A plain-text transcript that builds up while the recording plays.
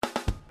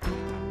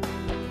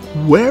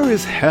Where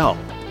is hell?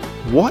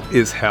 What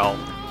is hell?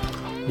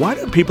 Why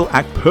don't people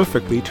act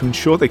perfectly to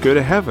ensure they go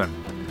to heaven?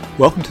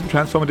 Welcome to the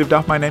Transformative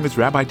Daf. My name is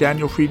Rabbi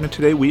Daniel Friedman.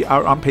 Today we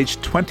are on page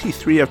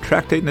 23 of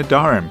Tractate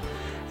Nedarim,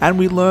 and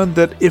we learned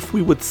that if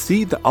we would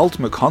see the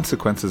ultimate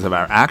consequences of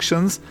our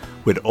actions,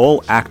 we'd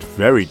all act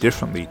very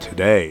differently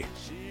today.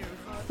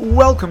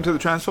 Welcome to the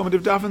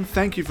Transformative Daf, and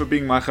thank you for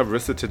being my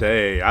chavrissa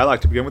today. I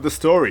like to begin with a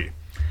story.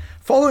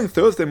 Following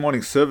Thursday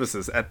morning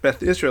services at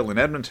Beth Israel in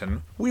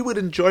Edmonton, we would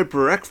enjoy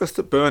breakfast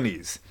at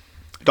Bernie's.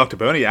 Dr.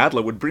 Bernie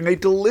Adler would bring a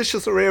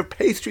delicious array of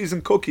pastries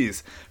and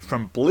cookies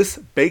from Bliss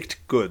Baked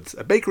Goods,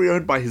 a bakery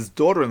owned by his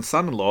daughter and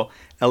son-in-law,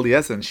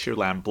 Eliezer and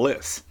Shirlam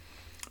Bliss.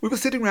 We were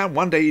sitting around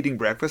one day eating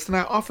breakfast, and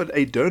I offered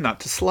a donut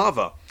to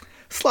Slava.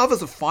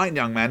 Slava's a fine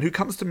young man who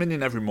comes to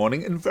Minyan every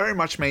morning and very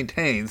much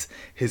maintains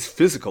his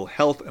physical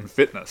health and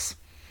fitness.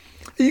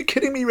 "Are you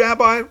kidding me,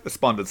 Rabbi?"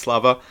 responded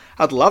Slava.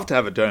 "I'd love to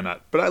have a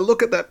donut, but I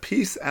look at that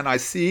piece and I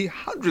see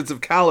hundreds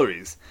of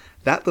calories.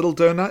 That little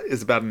donut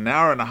is about an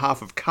hour and a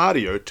half of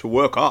cardio to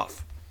work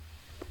off."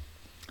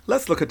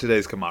 Let's look at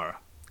today's Gemara.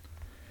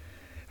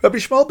 Rabbi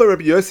Shmuel bar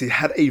Rabbi Yossi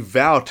had a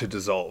vow to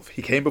dissolve.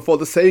 He came before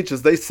the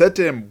sages. They said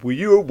to him, "Were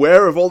you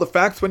aware of all the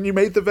facts when you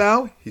made the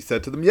vow?" He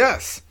said to them,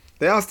 "Yes."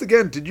 They asked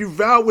again, "Did you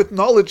vow with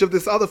knowledge of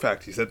this other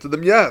fact?" He said to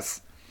them,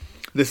 "Yes."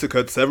 This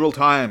occurred several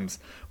times.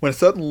 When a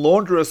certain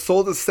launderer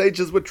saw the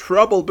sages were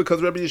troubled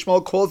because Rabbi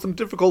Yishmael caused them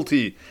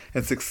difficulty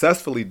in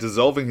successfully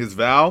dissolving his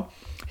vow,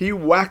 he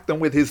whacked them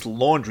with his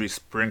laundry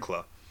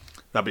sprinkler.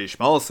 Rabbi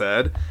Yishmael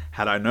said,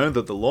 "Had I known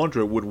that the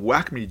launderer would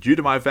whack me due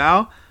to my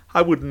vow,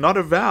 I would not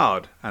have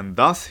vowed," and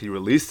thus he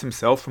released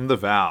himself from the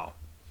vow.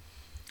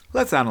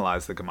 Let's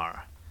analyze the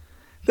Gemara.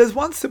 There's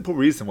one simple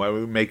reason why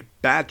we make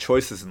bad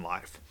choices in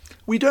life.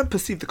 We don't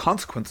perceive the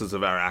consequences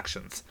of our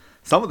actions.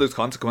 Some of those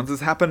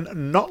consequences happen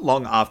not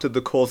long after the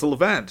causal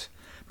event,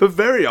 but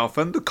very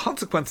often the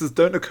consequences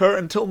don't occur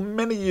until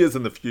many years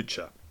in the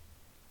future.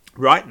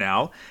 Right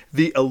now,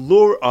 the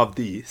allure of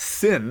the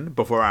sin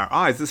before our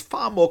eyes is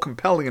far more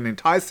compelling and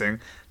enticing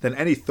than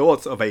any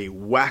thoughts of a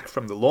whack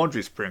from the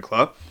laundry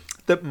sprinkler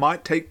that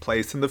might take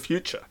place in the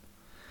future.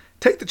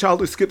 Take the child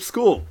who skips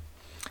school.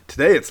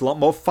 Today it's a lot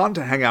more fun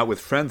to hang out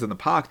with friends in the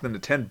park than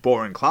attend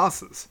boring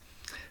classes.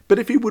 But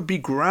if he would be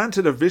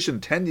granted a vision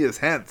 10 years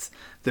hence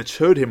that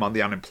showed him on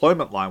the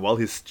unemployment line while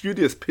his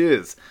studious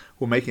peers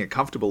were making a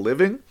comfortable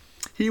living,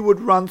 he would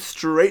run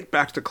straight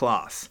back to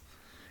class.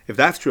 If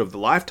that's true of the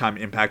lifetime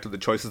impact of the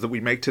choices that we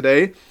make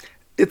today,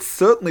 it's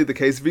certainly the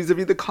case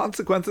vis-a-vis the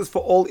consequences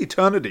for all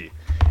eternity.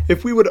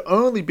 If we would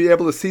only be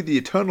able to see the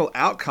eternal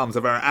outcomes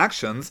of our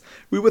actions,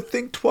 we would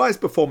think twice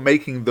before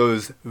making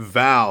those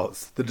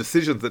vows, the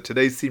decisions that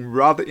today seem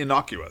rather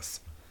innocuous.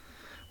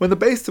 When the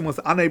Beis Din was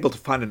unable to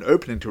find an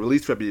opening to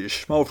release Rabbi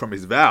Yishmael from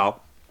his vow,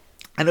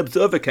 an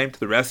observer came to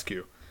the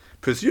rescue.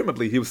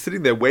 Presumably he was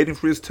sitting there waiting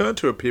for his turn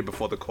to appear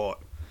before the court.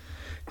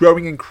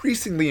 Growing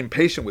increasingly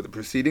impatient with the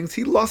proceedings,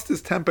 he lost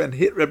his temper and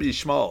hit Rabbi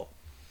Yishmael.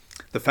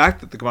 The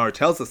fact that the Gemara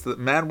tells us that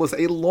the man was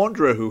a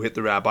launderer who hit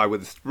the rabbi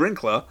with a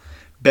sprinkler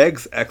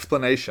begs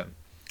explanation.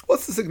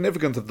 What's the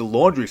significance of the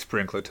laundry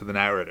sprinkler to the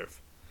narrative?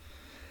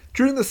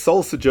 During the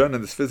soul's sojourn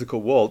in this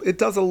physical world, it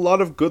does a lot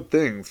of good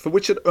things for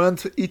which it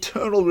earns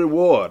eternal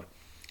reward.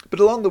 But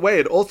along the way,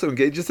 it also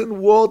engages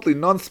in worldly,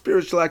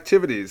 non-spiritual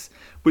activities,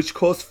 which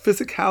cause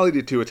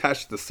physicality to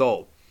attach to the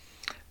soul.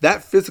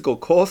 That physical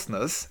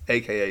coarseness,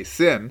 aka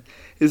sin,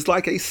 is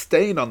like a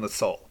stain on the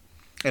soul.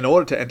 In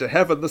order to enter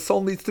heaven, the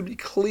soul needs to be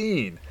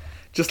clean.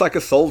 Just like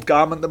a soiled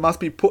garment that must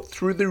be put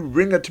through the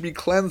wringer to be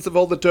cleansed of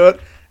all the dirt,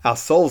 our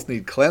souls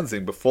need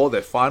cleansing before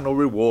their final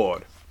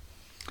reward.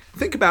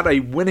 Think about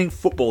a winning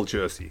football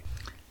jersey.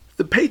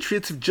 The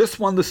Patriots have just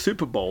won the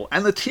Super Bowl,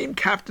 and the team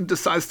captain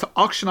decides to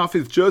auction off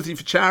his jersey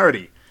for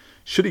charity.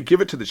 Should he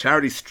give it to the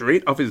charity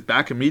straight off his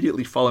back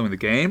immediately following the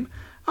game?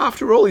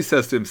 After all, he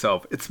says to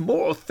himself, it's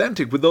more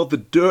authentic with all the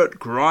dirt,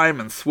 grime,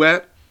 and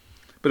sweat.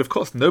 But of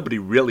course, nobody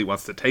really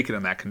wants to take it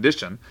in that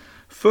condition.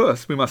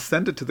 First, we must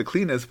send it to the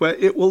cleaners where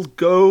it will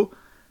go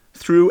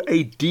through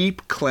a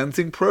deep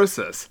cleansing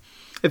process.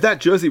 If that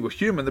jersey were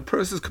human, the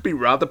process could be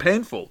rather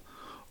painful.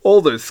 All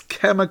those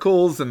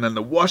chemicals, and then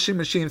the washing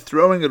machine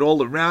throwing it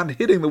all around,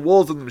 hitting the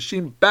walls of the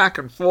machine back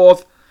and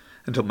forth,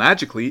 until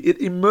magically it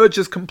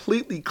emerges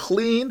completely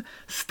clean,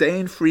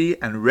 stain-free,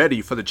 and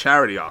ready for the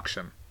charity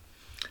auction.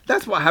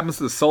 That's what happens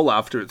to the soul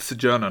after its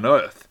sojourn on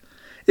earth.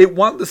 It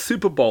won the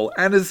Super Bowl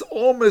and is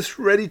almost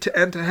ready to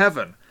enter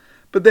heaven.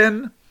 But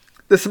then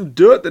there's some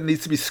dirt that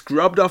needs to be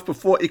scrubbed off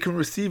before it can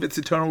receive its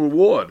eternal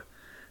reward.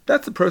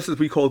 That's the process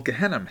we call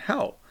Gehenna,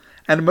 hell.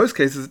 And in most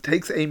cases it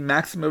takes a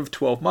maximum of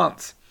 12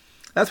 months.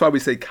 That's why we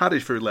say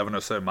Kaddish for 11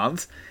 or so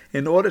months,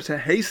 in order to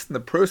hasten the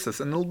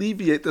process and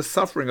alleviate the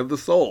suffering of the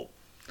soul.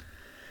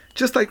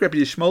 Just like Rabbi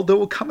Yishmael, there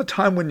will come a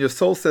time when your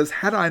soul says,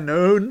 had I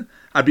known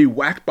I'd be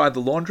whacked by the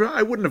launderer,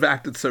 I wouldn't have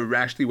acted so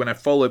rashly when I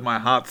followed my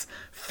heart's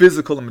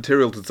physical and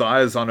material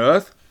desires on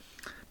earth.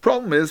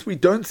 Problem is, we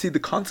don't see the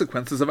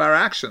consequences of our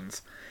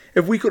actions.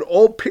 If we could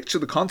all picture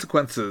the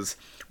consequences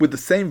with the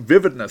same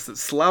vividness that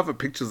Slava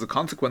pictures the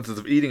consequences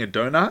of eating a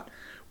donut,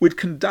 we'd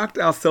conduct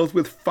ourselves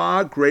with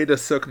far greater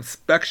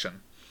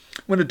circumspection.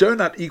 When a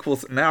donut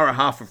equals an hour and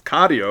a half of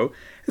cardio,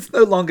 it's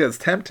no longer as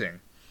tempting.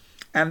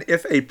 And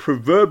if a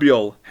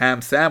proverbial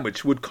ham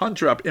sandwich would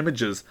conjure up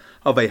images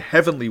of a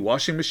heavenly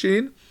washing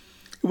machine,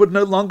 it would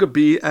no longer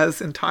be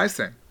as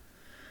enticing.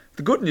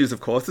 The good news, of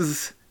course,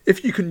 is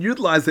if you can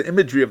utilize the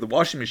imagery of the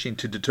washing machine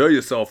to deter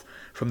yourself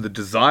from the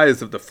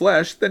desires of the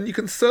flesh, then you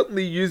can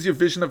certainly use your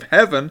vision of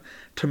heaven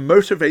to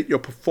motivate your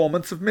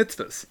performance of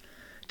mitzvahs.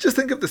 Just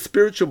think of the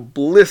spiritual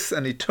bliss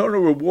and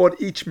eternal reward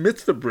each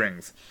mitzvah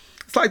brings.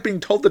 It's like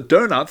being told that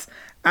donuts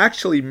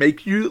actually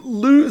make you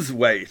lose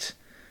weight.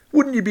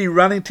 Wouldn't you be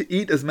running to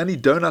eat as many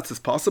donuts as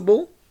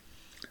possible?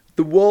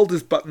 The world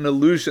is but an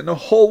illusion, a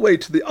hallway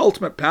to the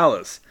ultimate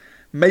palace.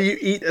 May you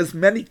eat as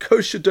many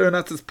kosher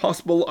donuts as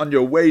possible on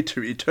your way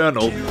to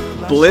eternal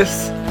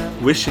bliss.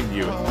 Wishing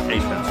you a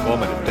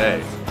transformative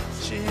day.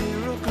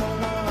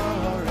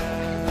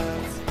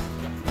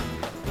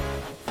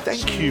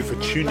 Thank you for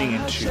tuning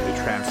into the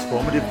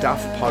Transformative Daf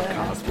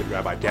podcast with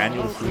Rabbi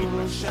Daniel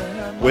Friedman.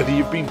 Whether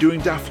you've been doing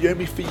Daf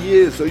Yomi for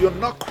years or you're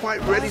not quite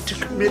ready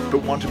to commit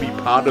but want to be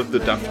part of the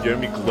Daf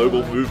Yomi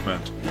global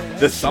movement,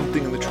 there's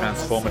something in the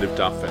Transformative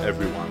Daf for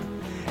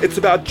everyone. It's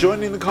about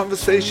joining the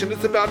conversation.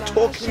 It's about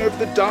talking over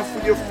the daf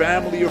with your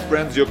family, your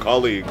friends, your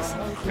colleagues.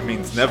 It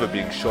means never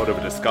being short of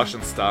a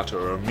discussion starter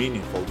or a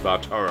meaningful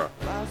Dvar Torah.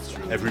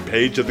 Every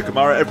page of the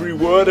Gemara, every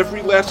word,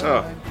 every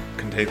letter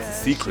contains the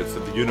secrets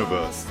of the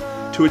universe.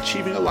 To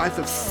achieving a life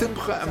of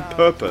simcha and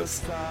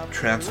purpose,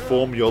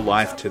 transform your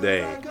life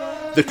today.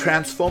 The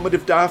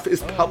Transformative Daf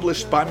is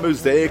published by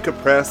Mosaica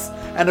Press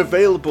and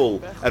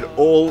available at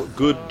all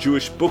good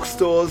Jewish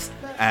bookstores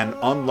and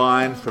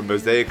online from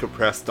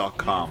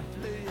mosaicapress.com.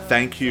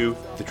 Thank you,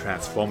 the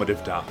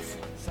Transformative Daf.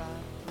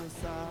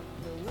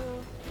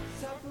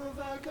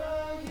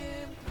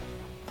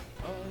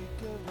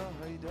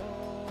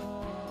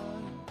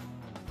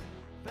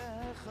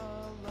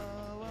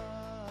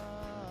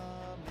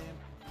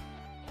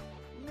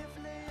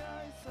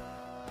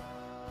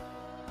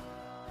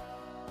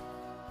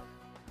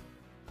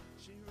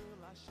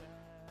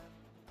 Hashem.